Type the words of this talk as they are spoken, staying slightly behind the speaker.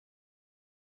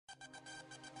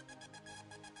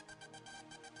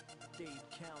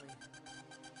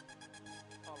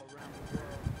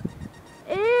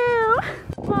Ew!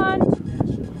 Come on!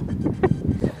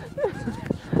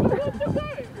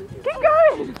 Keep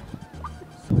going!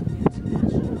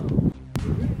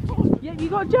 Yeah, you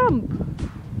gotta jump!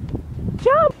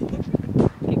 Jump!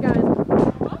 Keep going.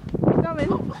 Keep going.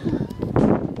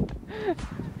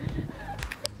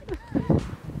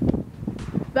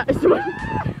 That is the one.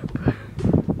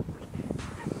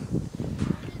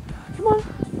 Come on.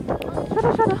 Shut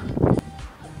up.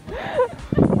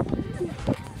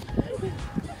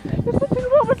 There's something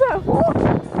wrong with that.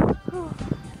 Oh.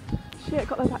 Shit,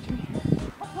 got no battery.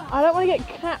 I don't want to get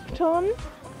capped on. Right,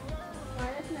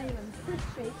 let's name them.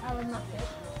 Crispy, aromatic.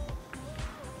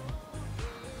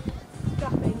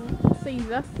 Stuffing.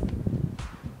 Caesar.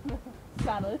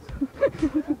 Salad.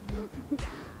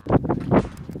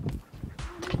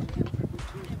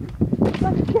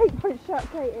 Like a gate punch shut,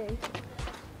 Katie.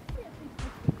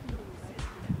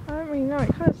 I don't really know,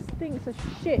 it kind of stinks of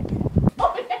shit.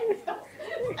 Oh, stop!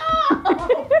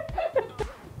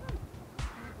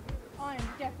 I am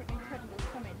definitely credible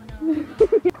coming now.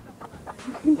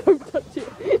 Don't touch it,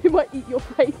 it might eat your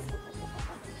face.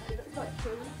 It looks like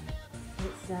food.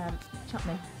 It's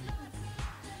chutney.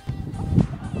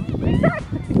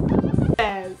 Exactly!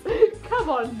 Yes, come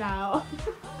on now.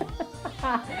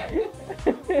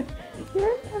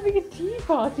 You're having a tea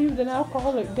party with an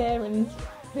alcoholic bear and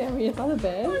various other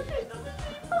bears.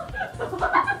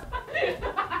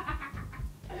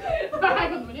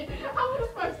 Hang on a minute, how am I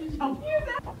supposed to jump you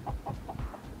there?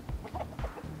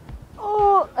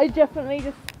 Oh, I definitely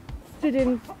just stood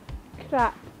in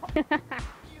crap. No,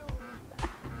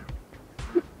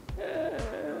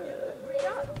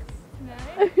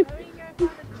 are you going to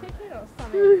find a chicken or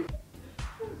something?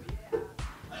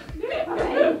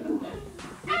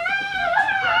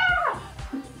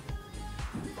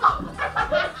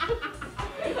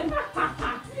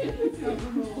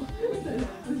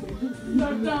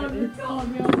 No, it's gone,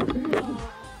 no.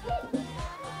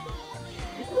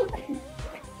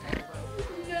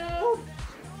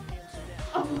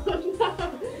 Oh no!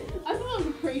 I thought it was a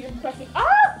pretty impressive.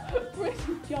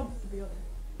 Pretty jump, to be honest.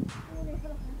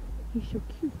 He's so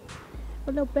cute.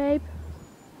 Hello, babe.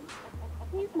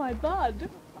 He's my bud.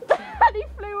 And he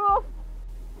flew off.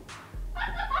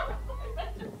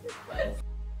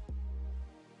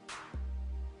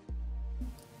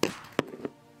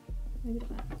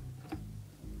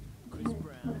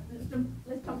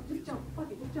 Let's jump, just jump, fuck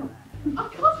it, just jump. I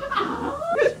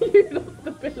can't. You lost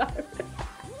the pillow.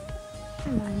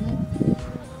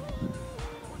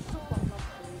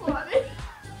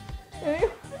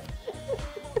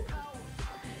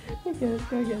 Okay, let's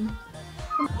go again.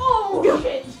 Oh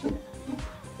shit!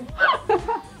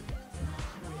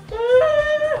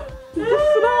 Just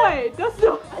slide. That's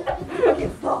not.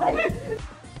 Fucking slide.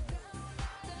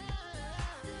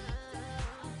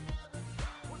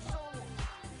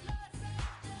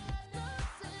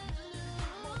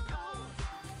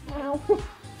 Ow.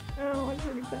 Ow, I just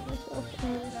really set myself.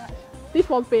 This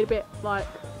one's been a bit like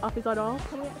up his own arse.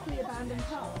 Can we actually abandon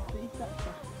cars? Please, that's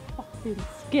Fucking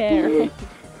scary.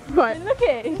 Right, look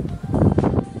at it.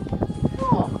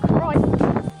 Oh, Christ.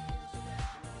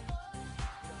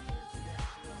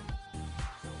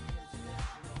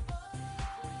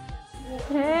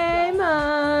 Hey,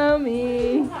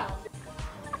 Mommy.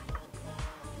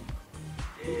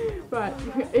 Right,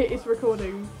 it is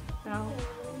recording now.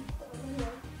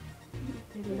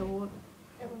 Dear Lord.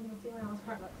 Everyone can see my arse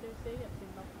crack like seriously. That's been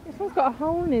lovely. This one's got a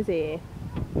hole in his ear.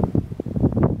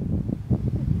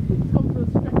 It's gone for a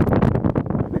stretch.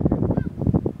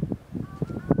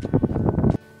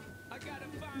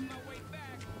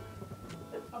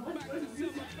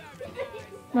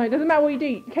 No, it doesn't matter what you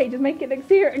do. Kate, just make it look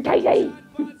serious. Katie!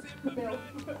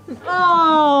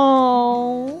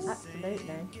 Oh,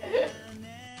 absolutely.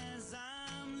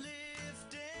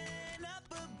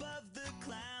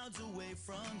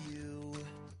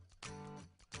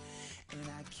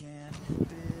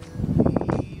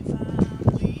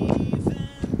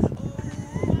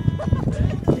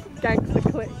 Gangster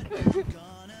click.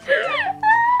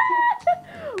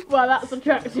 Well, that's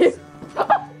attractive.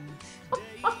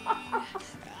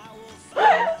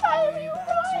 Are you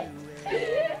right?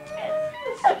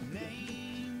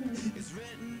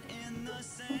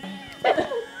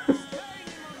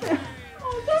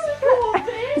 Oh, don't record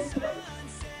this.